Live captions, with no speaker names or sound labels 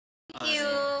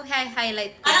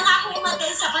highlight ko. Parang ako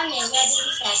umattend sa kanya, wedding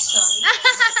reception.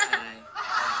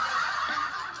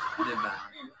 Diba?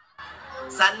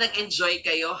 Saan nag-enjoy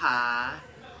kayo, ha?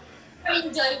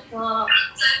 Enjoy po.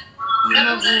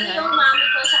 Mabuhay. Yung mami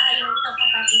ko sa yung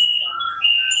kapatid ko.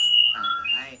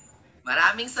 Alright.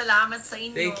 Maraming salamat sa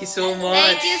inyo. Thank you so much.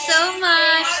 Thank you so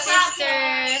much,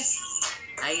 sisters.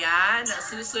 Ayan,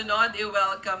 susunod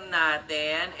i-welcome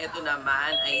natin. Ito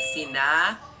naman ay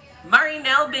sina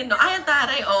Marinel Bino. Ay, ang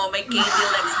taray. Oh, may Kdlex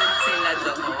din sila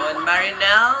doon.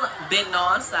 Marinel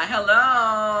Binosa. Hello!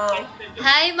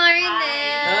 Hi,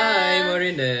 Marinel. Hi,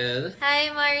 Marinel. Hi,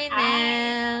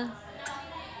 Marinel.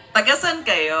 Tagasan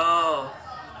kayo?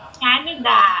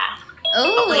 Canada.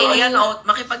 Oh, Okay, ayan,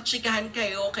 makipagchikahan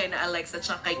kayo kay na Alexa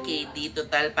at kay KD.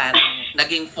 Total, parang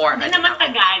naging 4. Hindi naman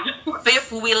Tagalog.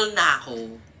 Fifth wheel na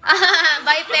ako.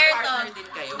 by pair to. Partner din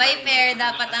kayo, By Marinel. pair,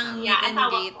 dapat ang meet and asawa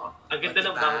date. ko. Ang ganda ng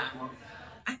Diba? bangus mo.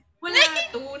 Ay, wala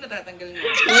ito. Natatanggal na.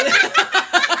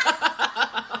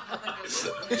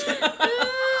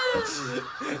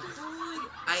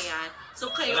 Ayan. So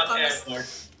kayo, Walang kamas... effort.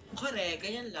 Correct,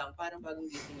 ganyan lang. Parang bagong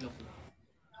gising lang.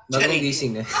 Bagong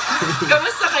gising na.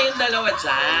 Kamusta kayong dalawa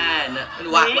dyan?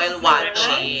 While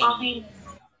watching. Okay.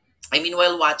 I mean,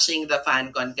 while watching the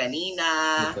Fancon kanina,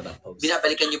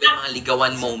 binabalikan nyo ba yung mga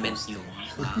ligawan moments nyo?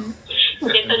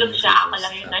 Hindi, tulog siya. Ako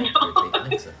lang yung ano.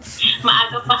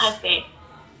 Maaga pa kasi.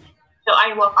 So,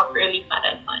 I woke up early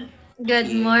para nun.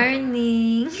 Good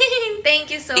morning.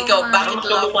 Thank you so Ikaw, much. bakit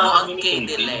love mo ang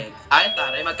Kdlex? Ay,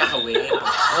 taray, magkahawin.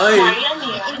 Ay! Ayan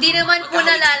eh. Hindi naman po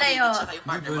nalalayo.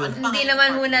 Ano Hindi naman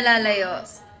po nalalayo.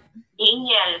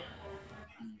 Daniel.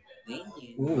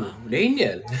 Ooh,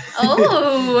 Daniel.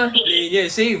 Oh, Daniel,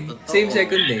 same. Same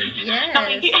second name. yes.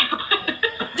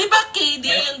 Di ba KD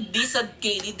yung D sa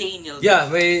KD Daniel? Yeah,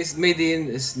 may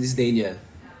din is Daniel.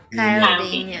 Kyle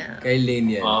Daniel. Kyle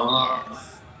Daniel. Oh.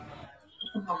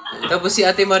 Tapos si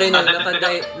Ate Marinel,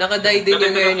 nakaday din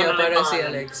yung ngayon niya, parang si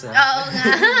Alexa. Oo nga.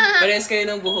 Parehas kayo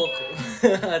ng buhok.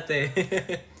 Ate.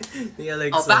 Ni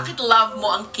Alexa. Oh, bakit love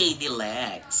mo ang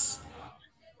Kdlex?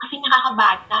 Kasi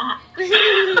nakakabata.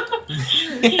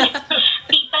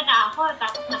 Tita na ako,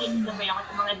 tapos nakikisabay ako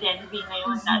sa mga Gen Z ngayon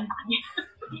dahil sa kanya.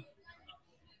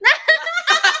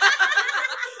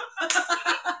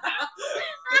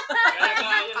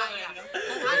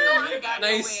 Kung ano ang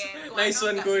gagawin. Nice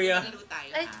one, Kuya.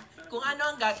 Kung ano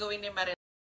ang gagawin ni Marin.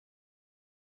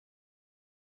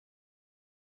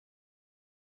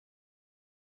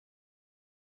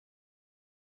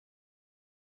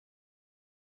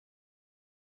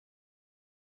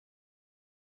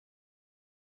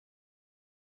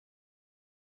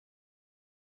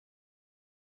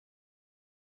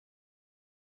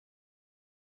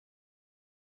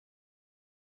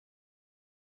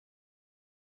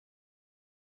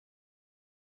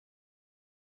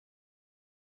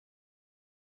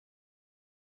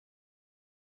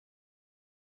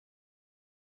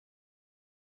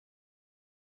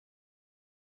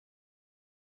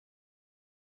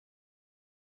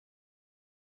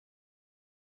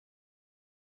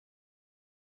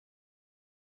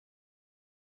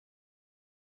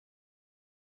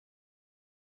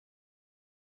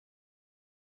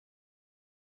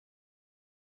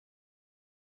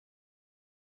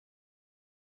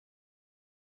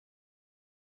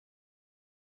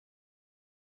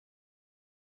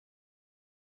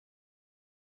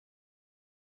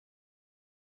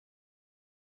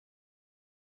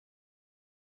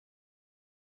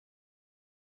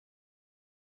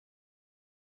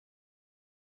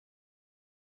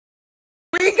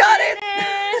 We got it!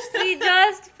 We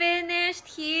just finished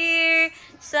here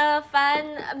sa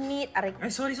fan meet. Aray ko.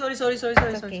 Ay, sorry. It's okay. Sorry.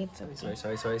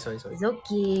 It's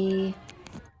okay.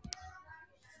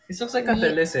 This looks like a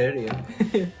teleserye.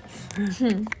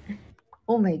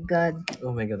 Oh my God.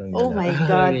 Oh my God, ang Oh lala. my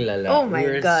God. Ang lala. Oh my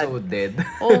We're God. so dead.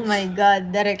 Oh my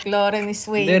God. Derek Loren is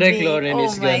waiting. Derek Loren oh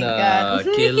is my gonna God.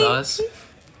 kill us.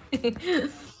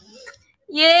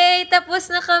 Yay! Tapos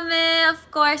na kami. Of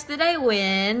course. Did I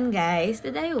win, guys?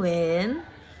 Did I win?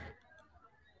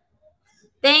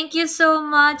 Thank you so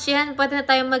much. Yan, pwede na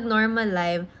tayo mag-normal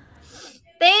live.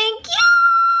 Thank you!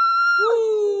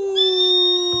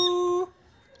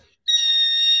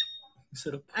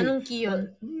 Sarap. Anong key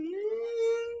yun?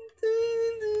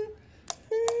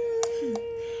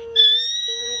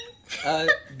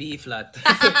 B flat.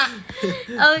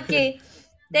 Okay.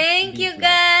 Thank you,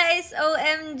 guys.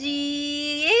 OMG.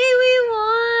 Yay, we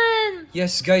won!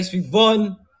 Yes, guys, we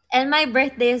won! And my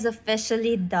birthday is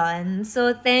officially done.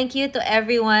 So thank you to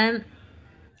everyone.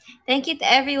 Thank you to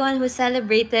everyone who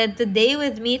celebrated today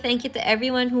with me. Thank you to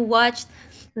everyone who watched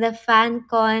the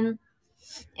Fancon.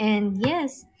 And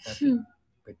yes,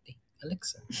 Birthday.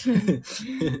 Alexa.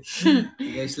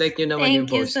 Guys, like nyo naman yung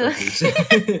Thank you post so ko, please.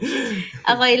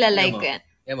 Ako Yan ilalike mo. ko yan.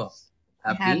 Yan mo.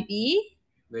 Happy Happy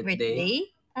birthday, birthday,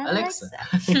 Alexa.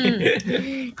 Alexa.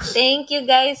 Thank you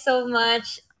guys so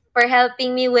much for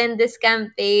helping me win this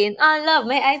campaign. Oh, love,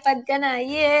 may iPad ka na.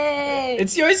 Yay!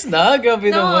 It's yours na, grabe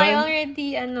No, I naman. already,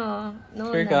 no,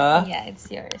 Sure na. ka? Yeah, it's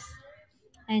yours.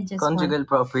 I just Conjugal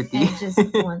want, property. I just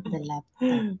want the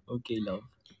laptop. Okay, love.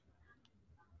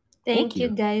 Thank Thank you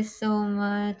you. guys so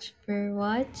much for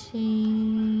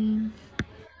watching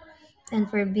and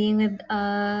for being with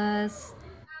us.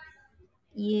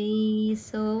 Yay,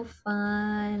 so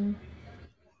fun.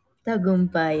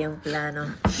 Tagumpay ang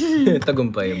plano.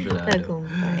 Tagumpay ang plano.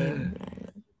 Tagumpay ang plano.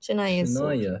 Shania is so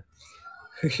Shania.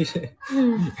 cute.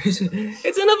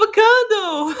 It's an avocado!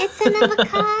 It's an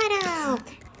avocado.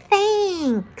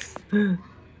 Thanks.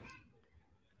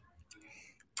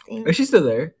 Is she still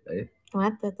there?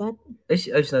 What?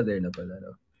 She's not there na pala,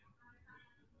 no?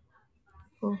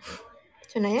 Oh.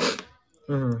 Shania?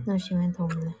 Mhm. No, she went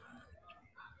home na.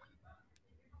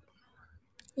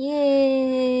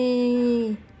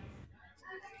 Yay!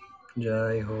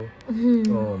 Jai ho. Mhm.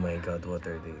 Oh my god, what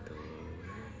are they doing?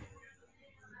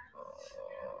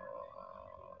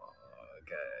 Oh,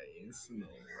 guys. No,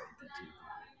 why did you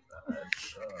do that?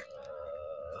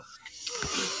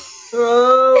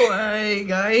 Oh my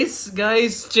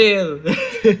guys, chill.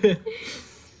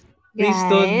 Please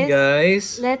don't,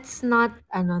 guys. Let's not,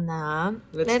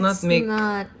 Let's not make-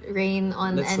 rain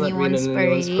on Let's not rain anyone's on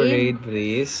parade. anyone's parade,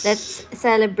 please. Let's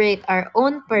celebrate our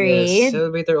own Yes, parade.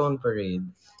 celebrate our own parade.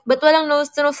 Ba't walang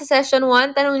nose to nose sa session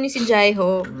 1? Tanong ni si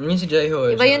Jaiho. Yun si Jaiho.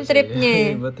 Iba yung trip niya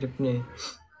eh. Iba trip niya eh.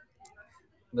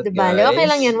 But Diba? Okay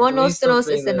lang yan. One nose please to don't nose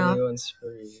is rain on enough. anyone's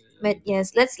parade. But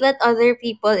yes, let's let other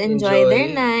people enjoy their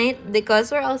Enjoy. night because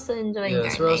we're also enjoying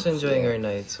Yes, our we're night also enjoying here. our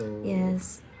night. So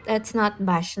Yes. Let's not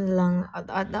bash na lang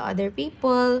the other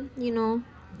people,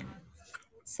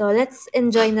 So, let's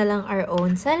enjoy na lang our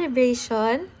own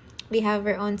celebration. We have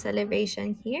our own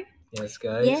celebration here. yes,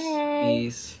 guys. Yay!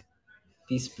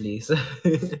 Peace, please.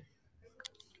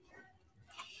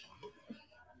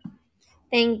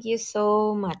 Thank you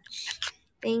so much.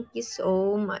 Thank you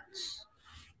so much.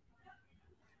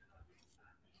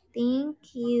 Thank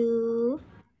you.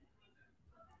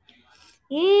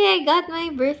 Yay, I got my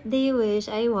birthday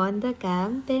wish. I won the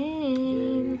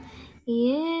campaign.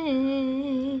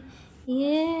 Yay.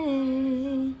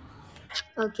 Yay.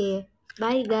 Okay.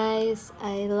 Bye, guys.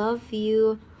 I love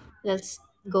you. Let's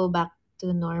go back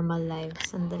to normal life.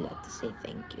 Sandali to say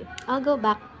thank you. I'll go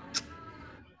back.